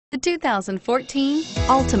The 2014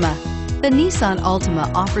 Altima. The Nissan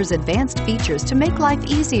Altima offers advanced features to make life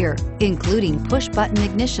easier, including push-button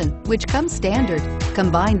ignition, which comes standard.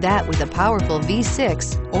 Combine that with a powerful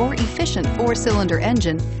V6 or efficient 4-cylinder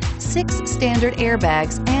engine, 6 standard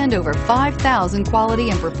airbags, and over 5,000 quality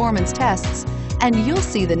and performance tests, and you'll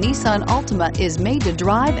see the Nissan Altima is made to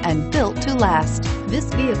drive and built to last. This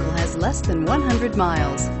vehicle has less than 100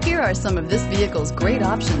 miles. Here are some of this vehicle's great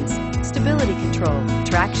options: stability control,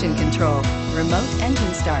 traction control, remote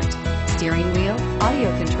engine start, steering wheel audio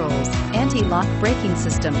controls, anti-lock braking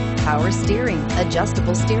system, power steering,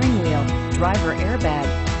 adjustable steering wheel, driver airbag,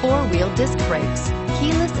 4-wheel disc brakes,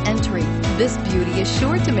 keyless entry. This beauty is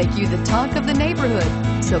sure to make you the talk of the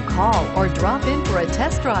neighborhood. So call or drop in for a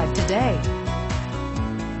test drive today.